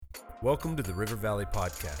Welcome to the River Valley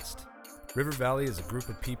Podcast. River Valley is a group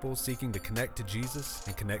of people seeking to connect to Jesus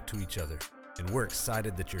and connect to each other, and we're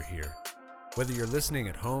excited that you're here. Whether you're listening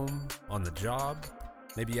at home, on the job,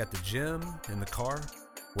 maybe at the gym, in the car,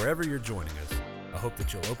 wherever you're joining us, I hope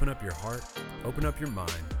that you'll open up your heart, open up your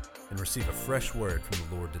mind, and receive a fresh word from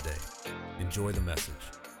the Lord today. Enjoy the message.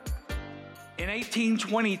 In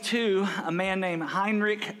 1822, a man named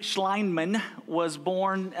Heinrich Schliemann was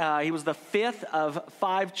born. He was the fifth of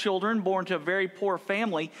five children, born to a very poor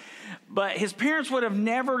family. But his parents would have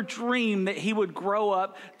never dreamed that he would grow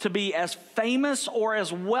up to be as famous or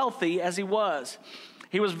as wealthy as he was.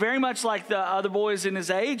 He was very much like the other boys in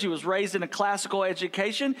his age. He was raised in a classical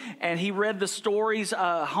education, and he read the stories,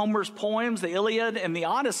 Homer's poems, the Iliad and the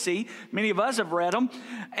Odyssey. Many of us have read them,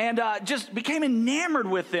 and just became enamored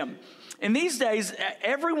with them. In these days,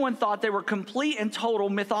 everyone thought they were complete and total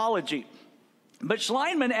mythology. But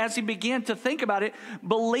Schliemann, as he began to think about it,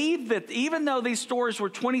 believed that even though these stories were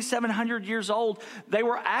 2,700 years old, they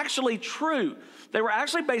were actually true. They were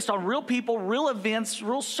actually based on real people, real events,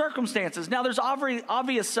 real circumstances. Now, there's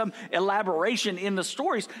obvious some elaboration in the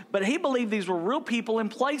stories, but he believed these were real people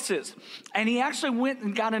and places. And he actually went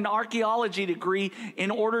and got an archaeology degree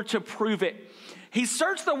in order to prove it. He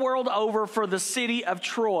searched the world over for the city of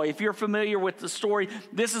Troy. If you're familiar with the story,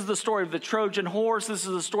 this is the story of the Trojan horse. This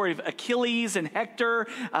is the story of Achilles and Hector,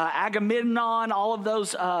 Agamemnon, all of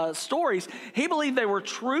those stories. He believed they were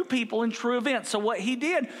true people and true events. So what he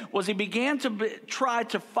did was he began to try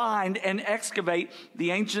to find and excavate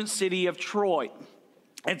the ancient city of Troy.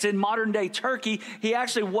 It's in modern-day Turkey. He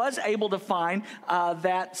actually was able to find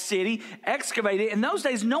that city, excavate it. In those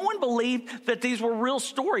days, no one believed that these were real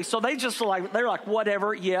stories. So they're like,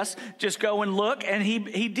 whatever, yes, just go and look. And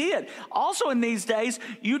he did. Also in these days,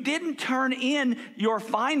 you didn't turn in your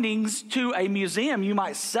findings to a museum. You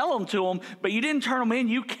might sell them to them, but you didn't turn them in.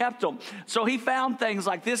 You kept them. So he found things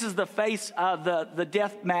like this is the face of the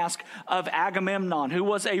death mask of Agamemnon, who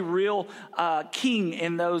was a real king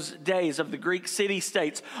in those days of the Greek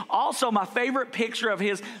city-states. Also, my favorite picture of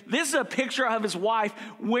his, this is a picture of his wife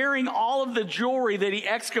wearing all of the jewelry that he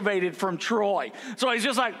excavated from Troy. So he's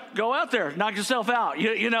just like, go out there, knock yourself out.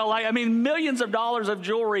 Millions of dollars of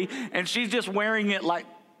jewelry, and she's just wearing it like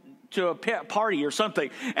to a party or something.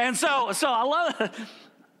 And so I love it.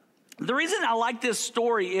 The reason I like this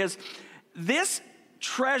story is this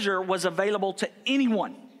treasure was available to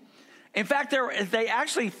anyone. In fact, they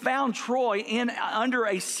actually found Troy under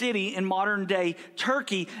a city in modern-day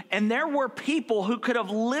Turkey, and there were people who could have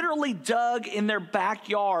literally dug in their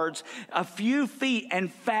backyards a few feet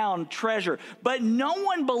and found treasure. But no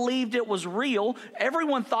one believed it was real.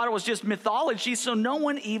 Everyone thought it was just mythology, so no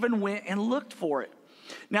one even went and looked for it.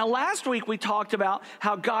 Now, last week we talked about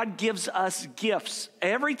how God gives us gifts.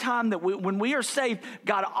 Every time that when we are saved,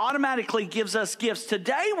 God automatically gives us gifts.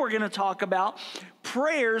 Today we're going to talk about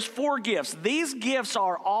prayers for gifts. These gifts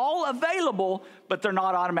are all available, but they're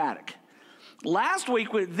not automatic. Last week,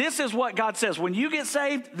 this is what God says. When you get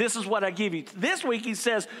saved, this is what I give you. This week, he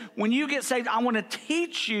says, when you get saved, I want to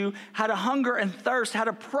teach you how to hunger and thirst, how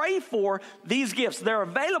to pray for these gifts. They're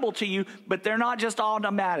available to you, but they're not just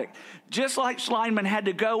automatic. Just like Schliemann had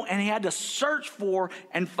to go and he had to search for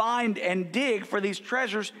and find and dig for these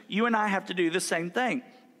treasures, you and I have to do the same thing.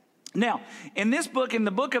 Now, in this book, in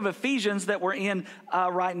the book of Ephesians that we're in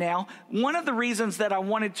right now, one of the reasons that I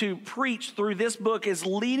wanted to preach through this book is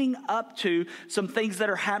leading up to some things that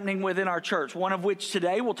are happening within our church. One of which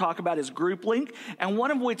today we'll talk about is Group Link, and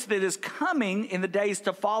one of which that is coming in the days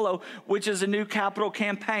to follow, which is a new capital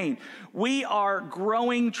campaign. We are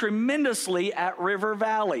growing tremendously at River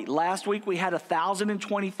Valley. Last week we had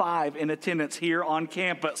 1,025 in attendance here on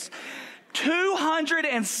campus.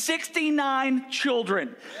 269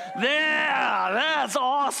 children. Yeah, that's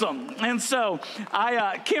awesome. And so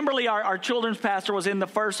Kimberly, our children's pastor, was in the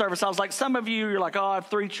first service. I was like, some of you're like, oh, I have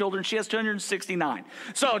 3 children. She has 269.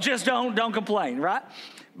 So just don't complain, right?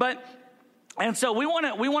 And so we want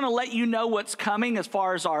to let you know what's coming as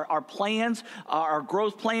far as our plans, our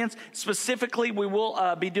growth plans. Specifically, we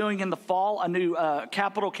will be doing in the fall a new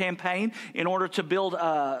capital campaign in order to build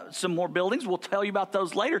some more buildings. We'll tell you about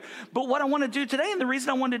those later. But what I want to do today, and the reason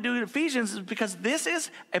I want to do Ephesians, is because this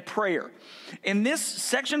is a prayer. In this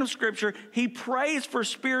section of Scripture, he prays for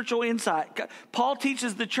spiritual insight. Paul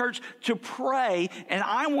teaches the church to pray, and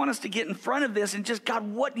I want us to get in front of this and just,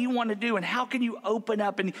 God, what do you want to do, and how can you open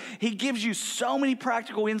up? And he gives you so many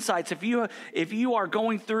practical insights. If you are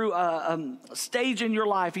going through a stage in your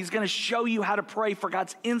life, he's going to show you how to pray for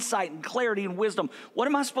God's insight and clarity and wisdom. What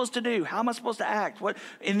am I supposed to do? How am I supposed to act? What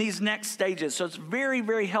in these next stages? So it's very,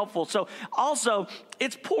 very helpful. So also,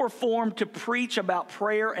 it's poor form to preach about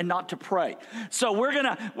prayer and not to pray. So we're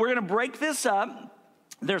gonna break this up.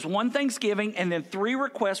 There's one Thanksgiving and then 3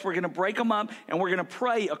 requests. We're going to break them up and we're going to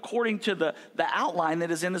pray according to the outline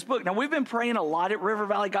that is in this book. Now, we've been praying a lot at River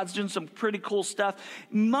Valley. God's doing some pretty cool stuff.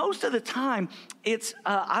 Most of the time, it's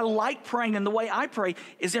I like praying, and the way I pray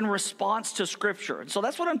is in response to Scripture. And so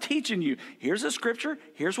that's what I'm teaching you. Here's a Scripture.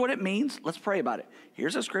 Here's what it means. Let's pray about it.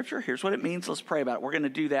 Here's a Scripture. Here's what it means. Let's pray about it. We're going to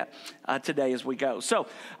do that today as we go. So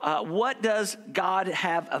what does God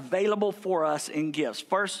have available for us in gifts?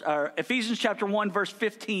 First, Ephesians chapter 1, verse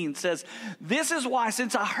 15 says, "This is why,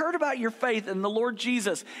 since I heard about your faith in the Lord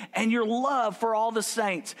Jesus and your love for all the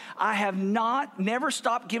saints, I have never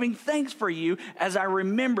stopped giving thanks for you as I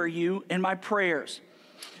remember you in my prayers."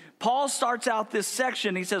 Paul starts out this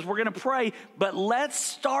section. He says, we're going to pray, but let's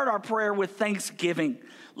start our prayer with thanksgiving.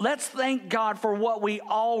 Let's thank God for what we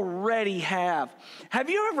already have. Have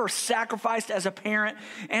you ever sacrificed as a parent?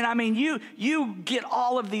 And I mean, you get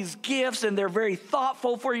all of these gifts and they're very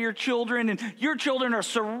thoughtful for your children, and your children are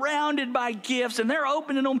surrounded by gifts and they're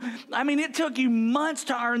opening them. I mean, it took you months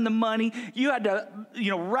to earn the money. You had to,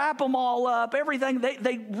 wrap them all up, everything.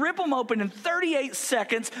 They rip them open in 38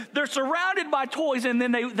 seconds. They're surrounded by toys, and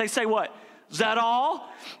then they say what? Is that all?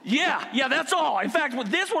 Yeah, that's all. In fact, with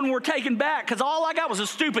this one, we're taking back because all I got was a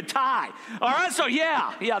stupid tie. All right, so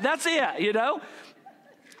yeah, that's it,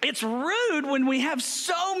 It's rude when we have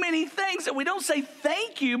so many things that we don't say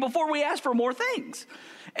thank you before we ask for more things.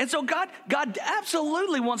 And so God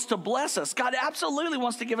absolutely wants to bless us. God absolutely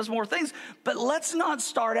wants to give us more things. But let's not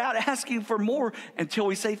start out asking for more until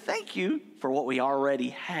we say thank you for what we already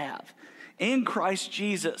have in Christ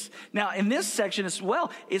Jesus. Now, in this section as well,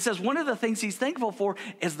 it says one of the things he's thankful for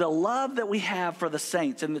is the love that we have for the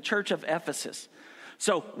saints in the church of Ephesus.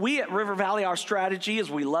 So we at River Valley, our strategy is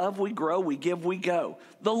we love, we grow, we give, we go.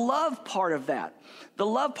 The love part of that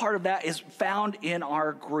is found in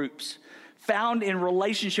our groups, found in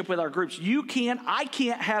relationship with our groups. I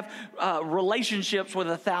can't have relationships with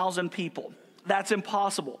 1,000 people. That's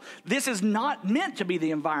impossible. This is not meant to be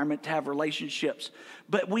the environment to have relationships,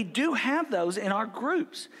 but we do have those in our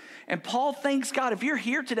groups. And Paul thanks God. If you're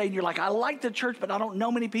here today and you're like, I like the church, but I don't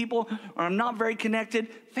know many people, or I'm not very connected,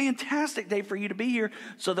 fantastic day for you to be here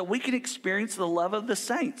so that we can experience the love of the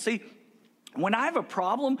saints. See, when I have a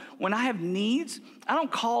problem, when I have needs, I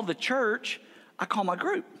don't call the church, I call my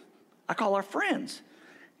group. I call our friends.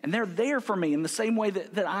 And they're there for me in the same way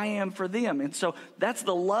that I am for them. And so that's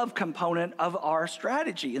the love component of our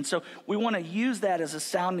strategy. And so we want to use that as a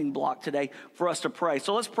sounding block today for us to pray.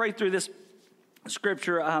 So let's pray through this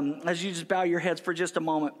scripture as you just bow your heads for just a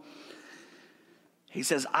moment. He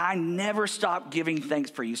says, I never stop giving thanks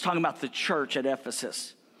for you. He's talking about the church at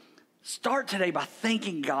Ephesus. Start today by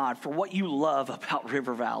thanking God for what you love about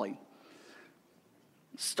River Valley.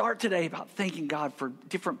 Start today about thanking God for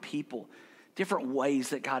different people, different ways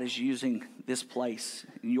that God is using this place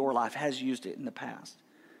in your life, has used it in the past.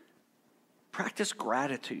 Practice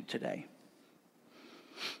gratitude today.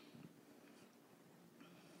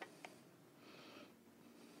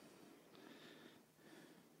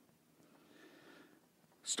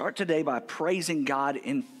 Start today by praising God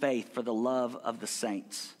in faith for the love of the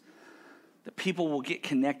saints. That people will get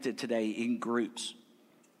connected today in groups.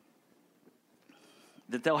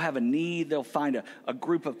 That they'll have a need, they'll find a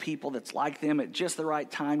group of people that's like them at just the right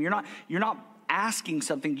time. You're not asking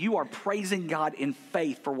something, you are praising God in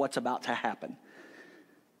faith for what's about to happen.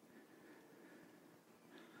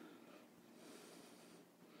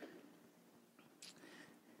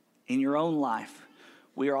 In your own life,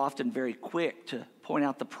 we are often very quick to point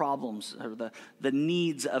out the problems or the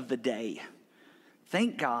needs of the day.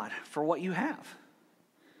 Thank God for what you have.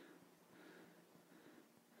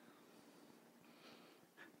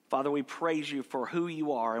 Father, we praise you for who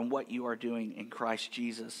you are and what you are doing in Christ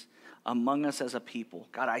Jesus among us as a people.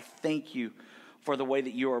 God, I thank you for the way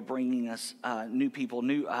that you are bringing us new people,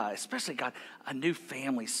 especially, God, a new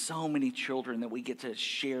family, so many children that we get to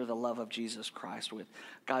share the love of Jesus Christ with.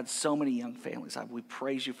 God, so many young families. We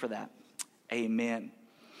praise you for that. Amen.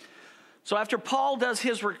 So after Paul does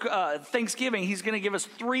his Thanksgiving, he's going to give us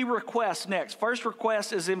 3 requests next. First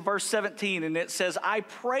request is in verse 17, and it says, I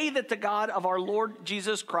pray that the God of our Lord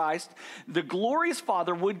Jesus Christ, the glorious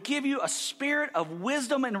Father, would give you a spirit of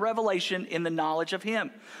wisdom and revelation in the knowledge of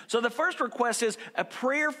him. So the first request is a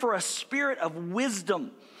prayer for a spirit of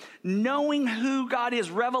wisdom. knowing who God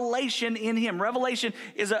is, revelation in him. Revelation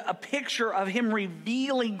is a picture of him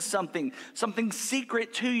revealing something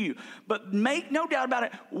secret to you. But make no doubt about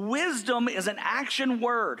it, wisdom is an action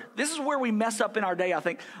word. This is where we mess up in our day, I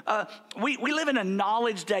think. We live in a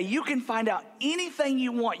knowledge day. You can find out anything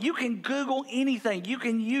you want. You can Google anything. You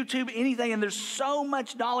can YouTube anything, and there's so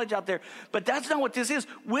much knowledge out there. But that's not what this is.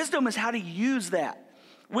 Wisdom is how to use that.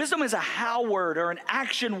 Wisdom is a how word or an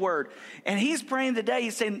action word. And he's praying today,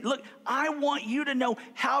 he's saying, look, I want you to know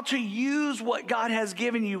how to use what God has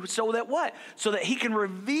given you so that what? So that he can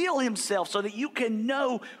reveal himself, so that you can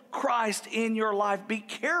know Christ in your life. Be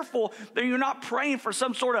careful that you're not praying for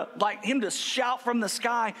some sort of like him to shout from the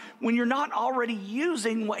sky when you're not already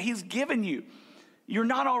using what he's given you. You're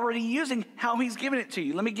not already using how he's given it to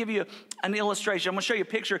you. Let me give you an illustration. I'm going to show you a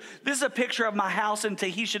picture. This is a picture of my house in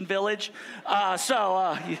Tahitian Village.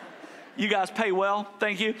 You guys pay well.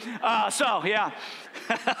 Thank you. Yeah.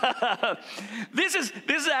 This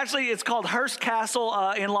is actually, it's called Hearst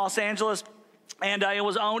Castle in Los Angeles. And it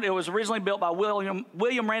was originally built by William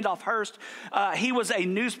Randolph Hearst. He was a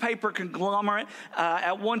newspaper conglomerate.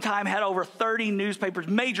 At one time had over 30 newspapers,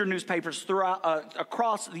 major newspapers throughout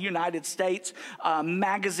across the United States,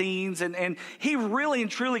 magazines. And he really and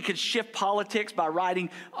truly could shift politics by writing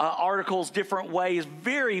articles different ways.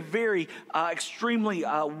 Very, very extremely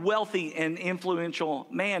wealthy and influential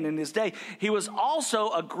man in his day. He was also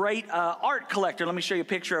a great art collector. Let me show you a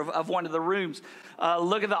picture of one of the rooms.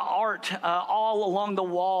 Look at the art all along the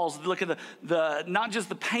walls. Look at the not just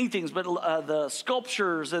the paintings, but the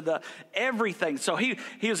sculptures and the everything. So he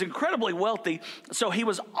was incredibly wealthy. So he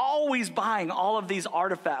was always buying all of these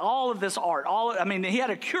artifacts, all of this art. He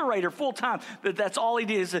had a curator full time. That's all he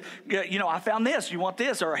did is, I found this. You want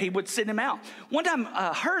this? Or he would send him out. One time,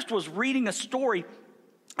 Hearst was reading a story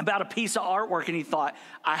about a piece of artwork, and he thought,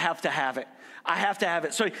 I have to have it. I have to have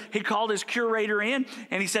it. So he called his curator in,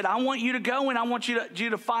 and he said, I want you to go, and I want you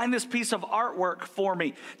to find this piece of artwork for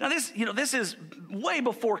me. Now, this is way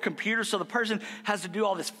before computers, so the person has to do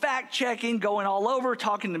all this fact checking, going all over,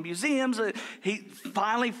 talking to museums. He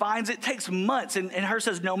finally finds it. It takes months, and Hearst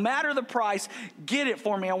says, no matter the price, get it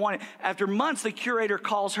for me. I want it. After months, the curator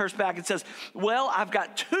calls Hearst back and says, well, I've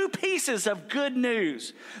got 2 pieces of good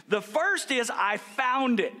news. The first is I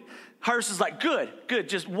found it. Hearst is like, good,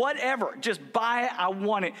 just whatever, just buy it, I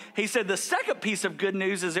want it. He said, the second piece of good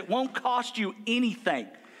news is it won't cost you anything.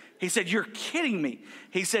 He said, you're kidding me.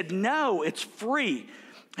 He said, no, it's free.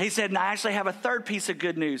 He said, and I actually have a third piece of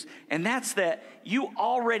good news, and that's that you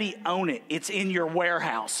already own it. It's in your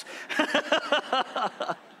warehouse.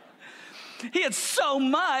 He had so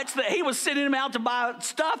much that he was sending him out to buy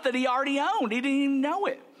stuff that he already owned. He didn't even know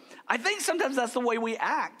it. I think sometimes that's the way we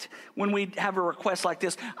act when we have a request like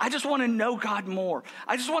this. I just want to know God more.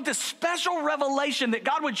 I just want this special revelation that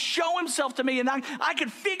God would show himself to me and I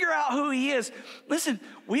could figure out who he is. Listen,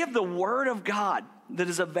 we have the word of God that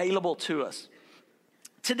is available to us.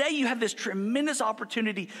 Today you have this tremendous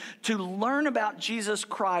opportunity to learn about Jesus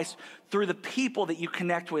Christ through the people that you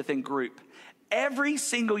connect with in group. Every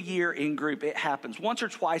single year in group, it happens. Once or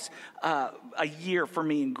twice a year for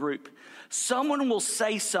me in group. Someone will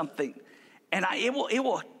say something, and it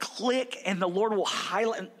will click, and the Lord will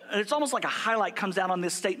highlight. It's almost like a highlight comes out on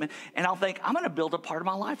this statement, and I'll think, I'm going to build a part of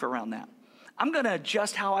my life around that. I'm going to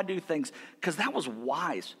adjust how I do things, because that was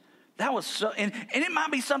wise. That was so, and it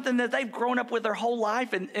might be something that they've grown up with their whole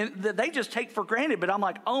life and that they just take for granted. But I'm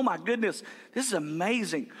like, oh my goodness, this is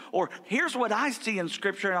amazing. Or here's what I see in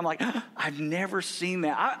Scripture, and I'm like, I've never seen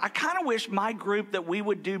that. I kind of wish that we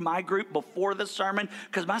would do my group before the sermon,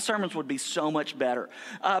 because my sermons would be so much better.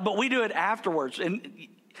 But we do it afterwards. And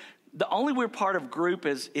the only weird part of group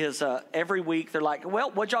is every week they're like, well,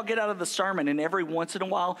 what'd y'all get out of the sermon? And every once in a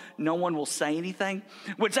while, no one will say anything,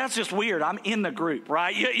 which that's just weird. I'm in the group,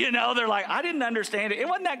 right? They're like, I didn't understand it. It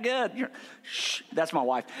wasn't that good. Shh, that's my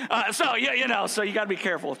wife. So you got to be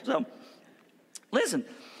careful. So listen,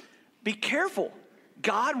 be careful.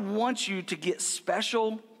 God wants you to get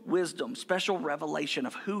special wisdom, special revelation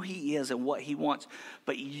of who he is and what he wants,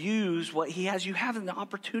 but use what he has. You have an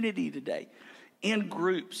opportunity today in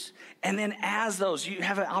groups. And then as those, you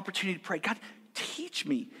have an opportunity to pray, God, teach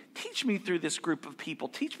me through this group of people.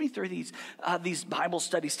 Teach me through these Bible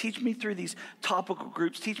studies. Teach me through these topical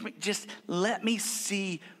groups. Just let me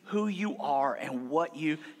see who you are and what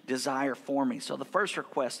you desire for me. So the first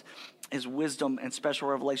request is wisdom and special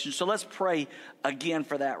revelation. So let's pray again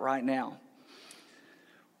for that right now.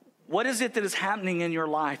 What is it that is happening in your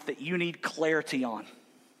life that you need clarity on?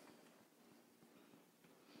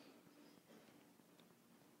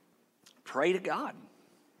 Pray to God.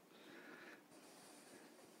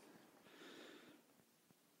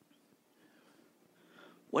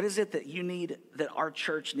 What is it that you need, that our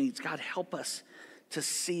church needs? God, help us to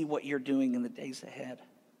see what you're doing in the days ahead.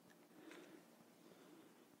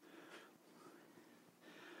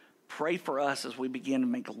 Pray for us as we begin to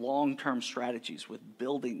make long-term strategies with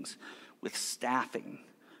buildings, with staffing,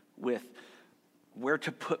 with where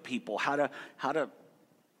to put people, how to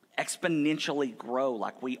exponentially grow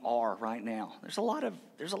like we are right now. There's a lot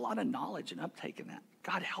of knowledge and uptake in that.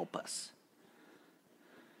 God, help us.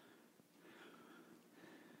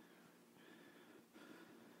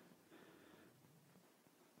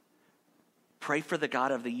 Pray for the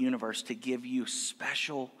God of the universe to give you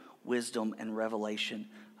special wisdom and revelation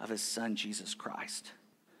of his son, Jesus Christ.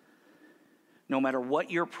 No matter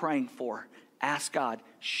what you're praying for, ask God,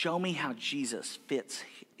 show me how Jesus fits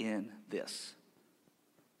in this.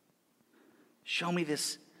 Show me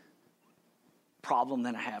this problem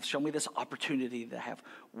that I have. Show me this opportunity that I have.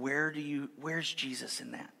 Where's Jesus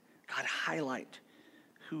in that? God, highlight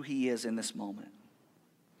who he is in this moment.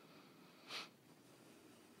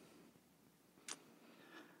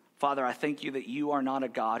 Father, I thank you that you are not a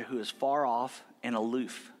God who is far off and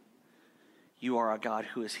aloof. You are a God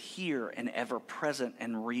who is here and ever present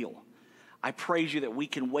and real. I praise you that we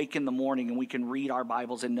can wake in the morning and we can read our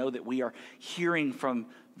Bibles and know that we are hearing from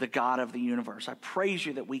the God of the universe. I praise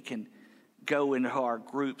you that we can go into our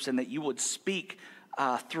groups and that you would speak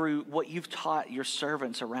through what you've taught your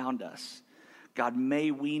servants around us. God,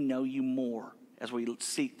 may we know you more as we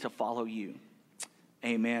seek to follow you.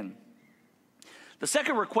 Amen. The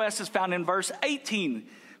second request is found in verse 18.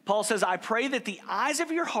 Paul says, I pray that the eyes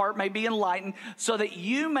of your heart may be enlightened so that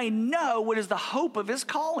you may know what is the hope of his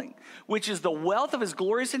calling, which is the wealth of his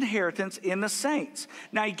glorious inheritance in the saints.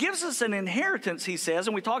 Now he gives us an inheritance, he says,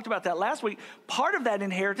 and we talked about that last week. Part of that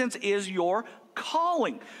inheritance is your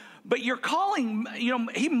calling. But your calling,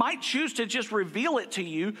 he might choose to just reveal it to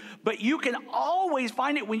you, but you can always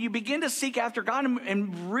find it when you begin to seek after God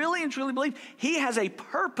and really and truly believe he has a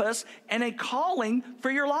purpose and a calling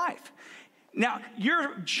for your life. Now,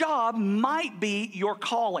 your job might be your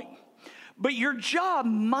calling, but your job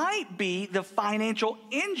might be the financial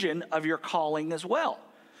engine of your calling as well.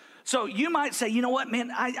 So you might say, you know what,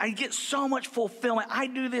 man, I get so much fulfillment. I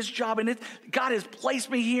do this job, and God has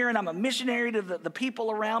placed me here, and I'm a missionary to the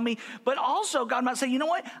people around me. But also, God might say, you know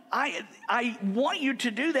what, I want you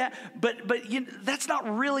to do that, but that's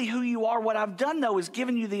not really who you are. What I've done, though, is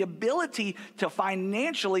given you the ability to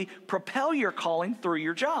financially propel your calling through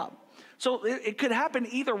your job. So it could happen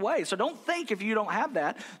either way. So don't think if you don't have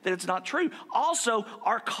that it's not true. Also,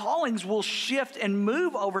 our callings will shift and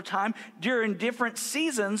move over time during different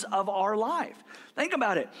seasons of our life. Think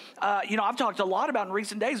about it. I've talked a lot about in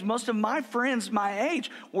recent days, most of my friends my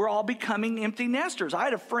age were all becoming empty nesters. I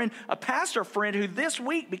had a pastor friend who this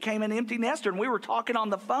week became an empty nester, and we were talking on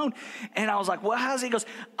the phone, and I was like, well, how's he? He goes,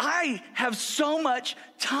 I have so much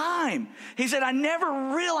time. He said, I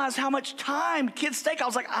never realized how much time kids take. I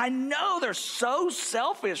was like, I know, they're so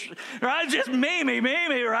selfish, right? Just me,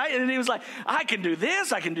 right? And he was like, I can do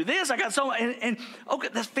this. I got so, and okay,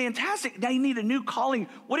 that's fantastic. Now you need a new calling.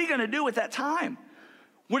 What are you going to do with that time?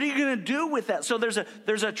 What are you going to do with that? So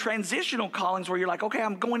there's a transitional callings where you're like, okay,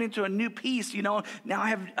 I'm going into a new piece. Now I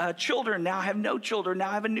have children. Now I have no children.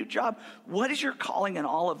 Now I have a new job. What is your calling in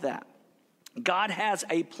all of that? God has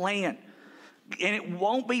a plan, and it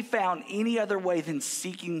won't be found any other way than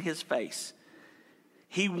seeking his face.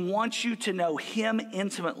 He wants you to know him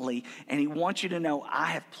intimately, and he wants you to know, I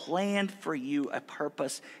have planned for you a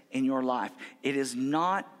purpose in your life. It is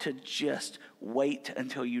not to just wait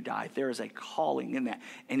until you die. There is a calling in that,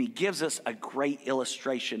 and he gives us a great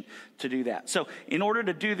illustration to do that. So in order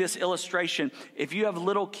to do this illustration, if you have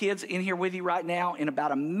little kids in here with you right now, in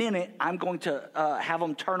about a minute, I'm going to have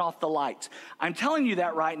them turn off the lights. I'm telling you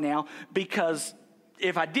that right now because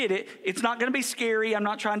if I did it, it's not going to be scary. I'm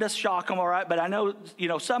not trying to shock them, all right? But I know,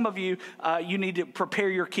 some of you, you need to prepare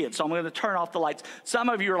your kids. So I'm going to turn off the lights. Some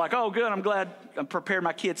of you are like, oh, good, I'm glad I'm preparing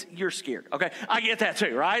my kids. You're scared, okay? I get that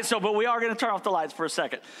too, right? But we are going to turn off the lights for a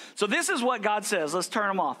second. So this is what God says. Let's turn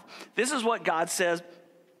them off. This is what God says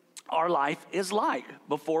our life is like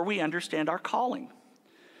before we understand our calling.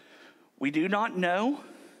 We do not know.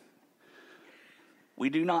 We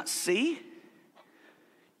do not see.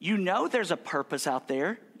 You know there's a purpose out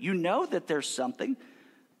there. You know that there's something,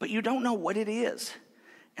 but you don't know what it is.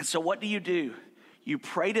 And so what do? You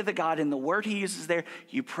pray to the God, in the word he uses there,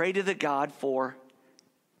 you pray to the God for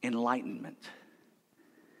enlightenment.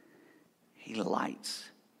 He lights.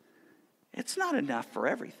 It's not enough for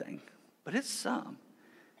everything, but it's some.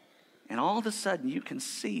 And all of a sudden you can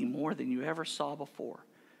see more than you ever saw before.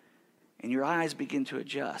 And your eyes begin to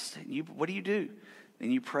adjust. And what do? Then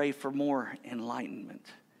you pray for more enlightenment.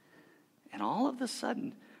 And all of a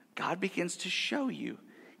sudden, God begins to show you,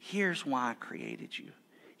 here's why I created you.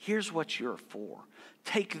 Here's what you're for.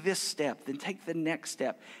 Take this step, then take the next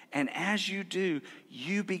step. And as you do,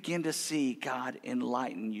 you begin to see God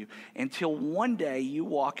enlighten you until one day you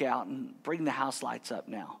walk out and bring the house lights up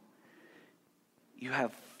now. You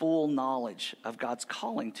have full knowledge of God's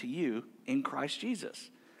calling to you in Christ Jesus.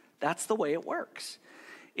 That's the way it works.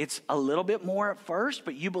 It's a little bit more at first,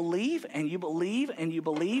 but you believe and you believe and you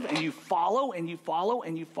believe and you follow and you follow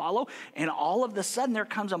and you follow. And all of a sudden there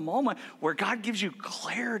comes a moment where God gives you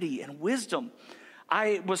clarity and wisdom.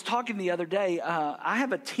 I was talking the other day, I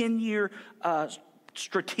have a 10-year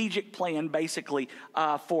strategic plan basically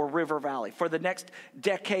for River Valley for the next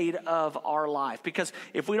decade of our life. Because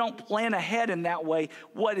if we don't plan ahead in that way,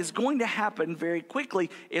 what is going to happen very quickly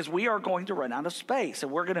is we are going to run out of space.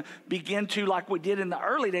 And we're going to begin to, like we did in the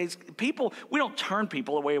early days, we don't turn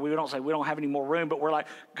people away. We don't say we don't have any more room, but we're like,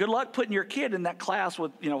 good luck putting your kid in that class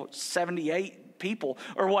with 78 people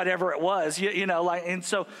or whatever it was, and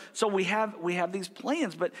so we have these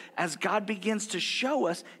plans. But as God begins to show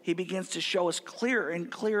us, he begins to show us clearer and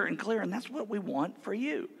clearer and clearer, and that's what we want for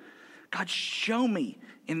you. God, show me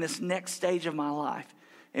in this next stage of my life.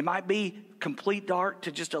 It might be complete dark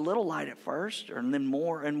to just a little light at first, and then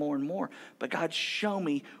more and more and more. But God, show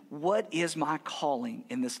me what is my calling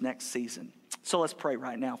in this next season. So let's pray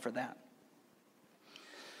right now for that.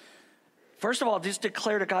 First of all, just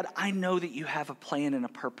declare to God, I know that you have a plan and a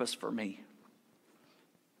purpose for me.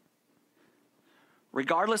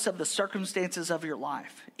 Regardless of the circumstances of your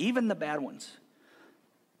life, even the bad ones,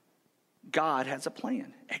 God has a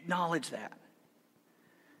plan. Acknowledge that.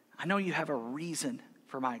 I know you have a reason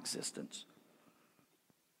for my existence.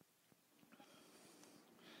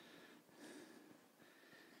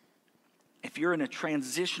 If you're in a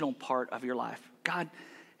transitional part of your life, God,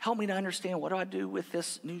 help me to understand, what do I do with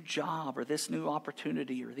this new job or this new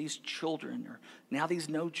opportunity or these children or now these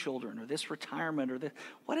no children or this retirement or this,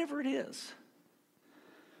 whatever it is.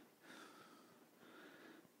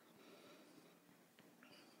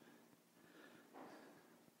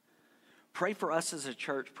 Pray for us as a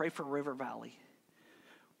church. Pray for River Valley.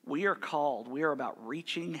 We are called. We are about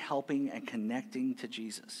reaching, helping, and connecting to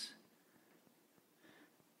Jesus.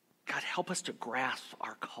 God, help us to grasp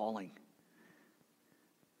our calling.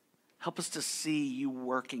 Help us to see you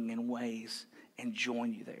working in ways and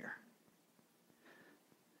join you there.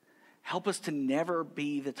 Help us to never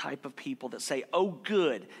be the type of people that say, oh,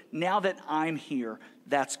 good, now that I'm here,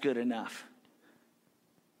 that's good enough.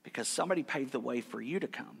 Because somebody paved the way for you to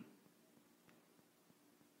come.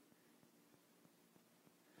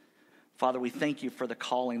 Father, we thank you for the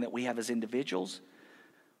calling that we have as individuals.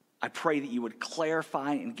 I pray that you would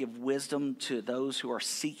clarify and give wisdom to those who are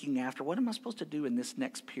seeking after, what am I supposed to do in this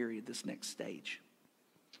next period, this next stage?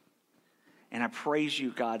 And I praise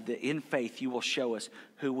you, God, that in faith you will show us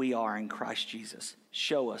who we are in Christ Jesus.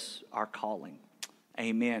 Show us our calling.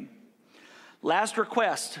 Amen. Last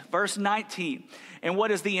request, verse 19. And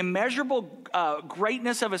what is the immeasurable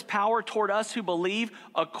greatness of his power toward us who believe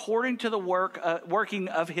according to the working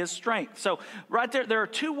of his strength. So right there are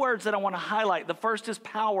two words that I want to highlight. The first is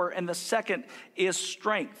power and the second is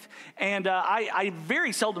strength. And I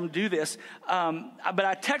very seldom do this, but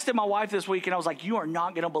I texted my wife this week and I was like, you are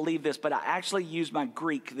not going to believe this, but I actually used my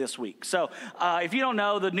Greek this week. So if you don't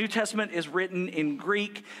know, the New Testament is written in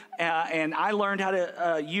Greek, and I learned how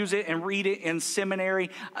to use it and read it in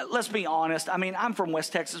seminary. Let's be honest. I mean, I'm from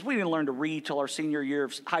West Texas. We didn't learn to read till our senior year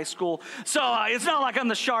of high school. So it's not like I'm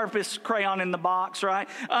the sharpest crayon in the box, right?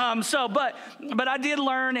 But I did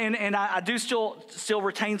learn, and I do still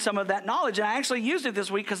retain some of that knowledge. And I actually used it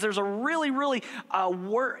this week because there's a really, really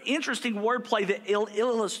interesting wordplay that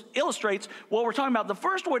illustrates what we're talking about. The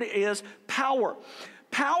first word is power.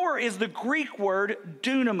 Power is the Greek word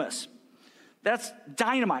dunamis. That's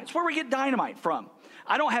dynamite. It's where we get dynamite from.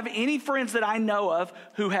 I don't have any friends that I know of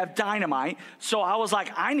who have dynamite, so I was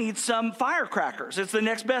like, I need some firecrackers. It's the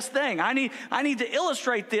next best thing. I need to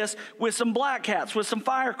illustrate this with some black cats, with some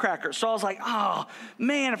firecrackers. So I was like, oh,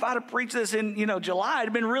 man, if I'd have preached this in July, it'd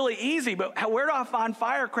have been really easy, but where do I find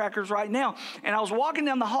firecrackers right now? And I was walking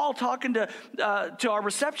down the hall talking to our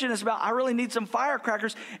receptionist about, I really need some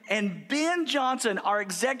firecrackers, and Ben Johnson, our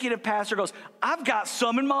executive pastor, goes, I've got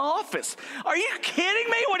some in my office. Are you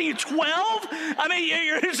kidding me? What are you, 12? I mean,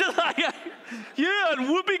 you're just like, yeah, and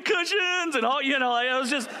whoopee cushions and all, it was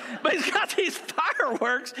just, but he's got these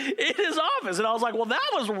fireworks in his office. And I was like, well, that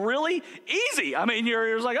was really easy. I mean,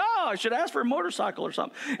 you're like, oh, I should ask for a motorcycle or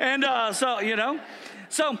something. And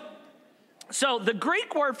So the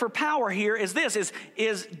Greek word for power here is this, is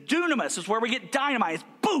dunamis, is where we get dynamite. It's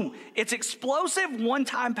boom. It's explosive,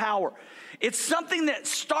 one-time power. It's something that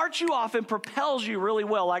starts you off and propels you really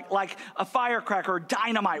well, like a firecracker or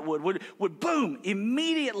dynamite would boom,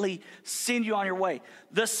 immediately send you on your way.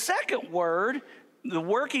 The second word, the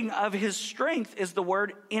working of his strength, is the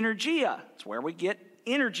word energia. It's where we get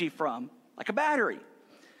energy from, like a battery.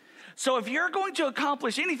 So if you're going to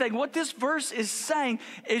accomplish anything, what this verse is saying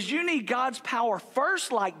is you need God's power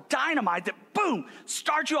first, like dynamite that boom,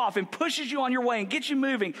 starts you off and pushes you on your way and gets you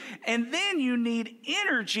moving. And then you need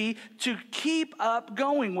energy to keep up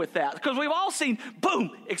going with that. Because we've all seen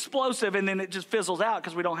boom, explosive, and then it just fizzles out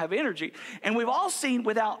because we don't have energy. And we've all seen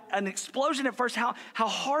without an explosion at first how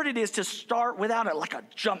hard it is to start without it, like a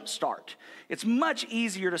jump start. It's much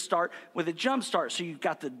easier to start with a jump start. So you've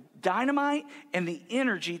got the dynamite and the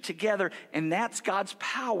energy together, and that's God's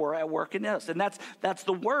power at work in us. And that's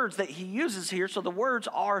the words that he uses here. So the words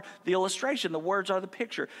are the illustration. The words are the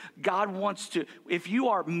picture. God wants to, if you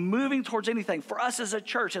are moving towards anything, for us as a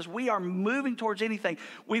church, as we are moving towards anything,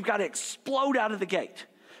 we've got to explode out of the gate.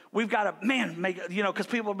 We've got to, because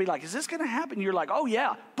people will be like, is this going to happen? You're like, oh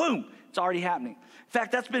yeah, boom, it's already happening. In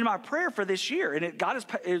fact, that's been my prayer for this year, and God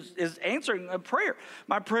is answering a prayer.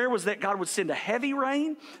 My prayer was that God would send a heavy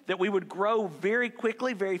rain, that we would grow very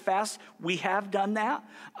quickly, very fast. We have done that.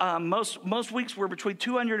 Most weeks we're between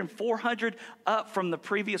 200 and 400 up from the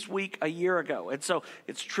previous week a year ago. And so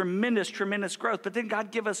it's tremendous, tremendous growth. But then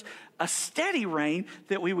God give us a steady rain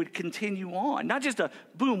that we would continue on. Not just a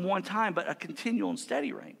boom one time, but a continual and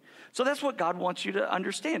steady rain. So that's what God wants you to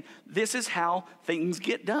understand. This is how things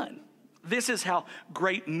get done. This is how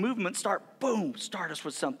great movements start. Boom, start us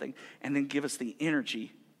with something and then give us the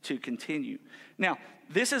energy to continue. Now,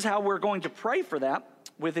 this is how we're going to pray for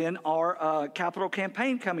that within our capital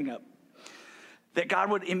campaign coming up. That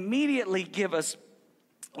God would immediately give us,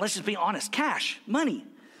 let's just be honest, cash, money.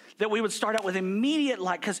 That we would start out with immediate,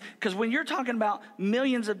 because when you're talking about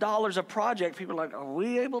millions of dollars a project, people are like, are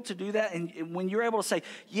we able to do that? And when you're able to say,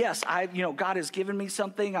 yes, God has given me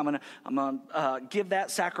something, I'm gonna give that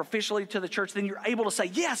sacrificially to the church, then you're able to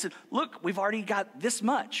say, yes, and look, we've already got this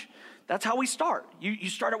much. That's how we start. You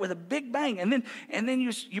start it with a big bang, and then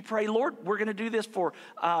you pray, Lord, we're going to do this for.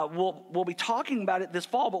 We'll be talking about it this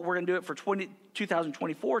fall, but we're going to do it for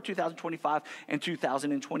 2024, 2025, and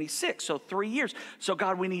 2026. So 3 years. So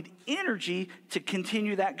God, we need energy to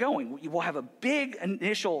continue that going. We'll have a big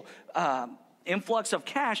initial influx of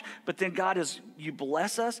cash, but then God, as you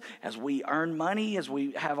bless us, as we earn money, as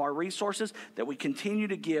we have our resources, that we continue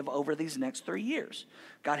to give over these next 3 years.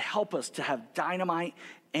 God, help us to have dynamite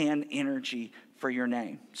and energy for your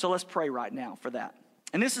name. So let's pray right now for that.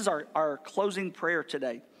 And this is our closing prayer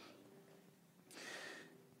today.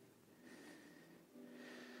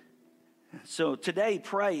 So today,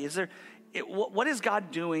 pray. What is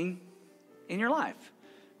God doing in your life?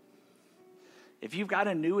 If you've got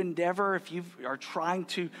a new endeavor, if you are trying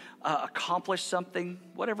to accomplish something,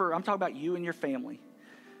 whatever, I'm talking about you and your family.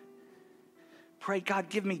 Pray, God,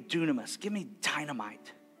 give me dunamis, give me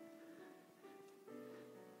dynamite.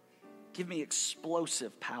 Give me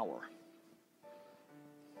explosive power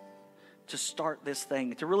to start this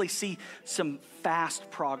thing, to really see some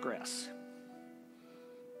fast progress.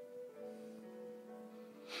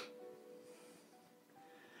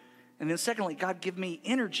 And then secondly, God, give me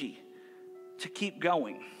energy to keep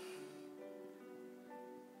going.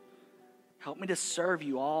 Help me to serve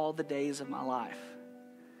you all the days of my life.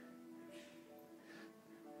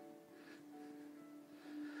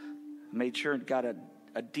 I made sure and got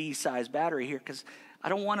a D-size battery here because I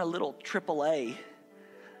don't want a little AAA.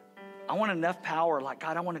 I want enough power. Like,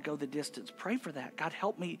 God, I want to go the distance. Pray for that. God,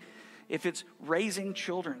 help me. If it's raising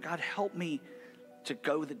children, God, help me to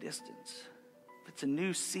go the distance. If it's a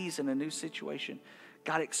new season, a new situation,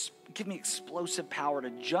 God, give me explosive power to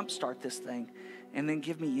jumpstart this thing and then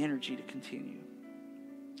give me energy to continue.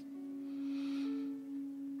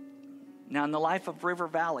 Now, in the life of River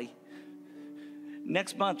Valley,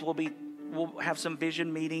 next month we'll have some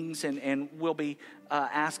vision meetings and we'll be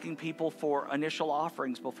asking people for initial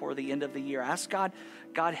offerings before the end of the year. Ask God,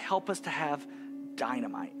 help us to have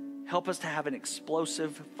dynamite. Help us to have an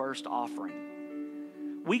explosive first offering.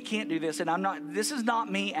 We can't do this, and this is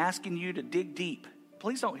not me asking you to dig deep.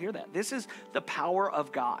 Please don't hear that. This is the power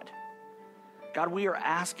of God. God, we are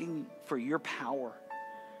asking for your power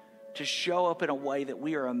to show up in a way that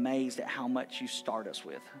we are amazed at how much you start us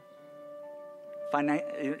with.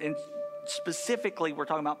 And specifically, we're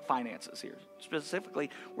talking about finances here.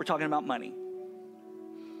 Specifically, we're talking about money.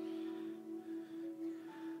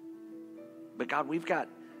 But God, we've got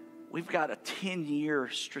a 10-year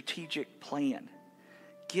strategic plan.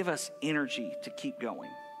 Give us energy to keep going.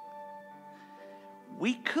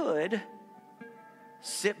 we could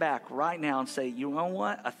sit back right now and say, you know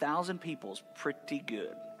what? 1,000 people is pretty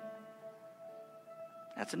good.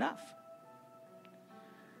 That's enough.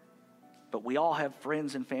 But we all have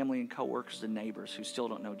friends and family and coworkers and neighbors who still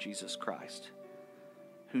don't know Jesus Christ,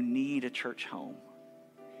 who need a church home,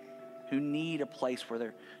 who need a place where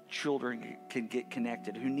their children can get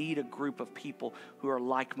connected, who need a group of people who are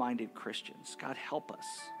like-minded Christians. God, help us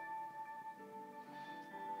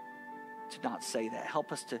to not say that.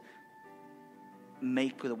 Help us to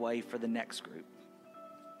make the way for the next group.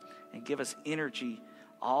 And give us energy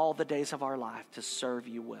all the days of our life to serve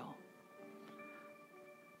you well.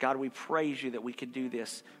 God, we praise you that we can do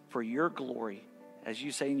this for your glory, as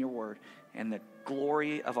you say in your word, and the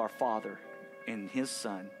glory of our Father and his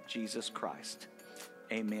Son, Jesus Christ.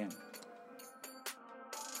 Amen.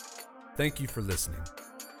 Thank you for listening.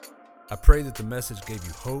 I pray that the message gave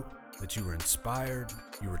you hope, that you were inspired,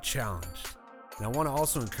 you were challenged. And I want to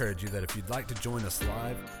also encourage you that if you'd like to join us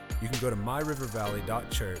live, you can go to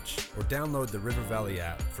myrivervalley.church or download the River Valley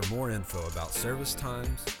app for more info about service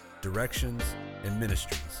times, directions, and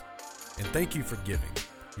ministries. And thank you for giving.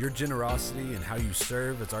 Your generosity and how you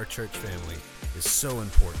serve as our church family is so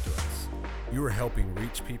important to us. You are helping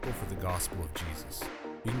reach people for the gospel of Jesus.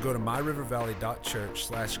 You can go to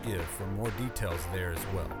myrivervalley.church/give for more details there as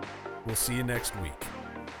well. We'll see you next week.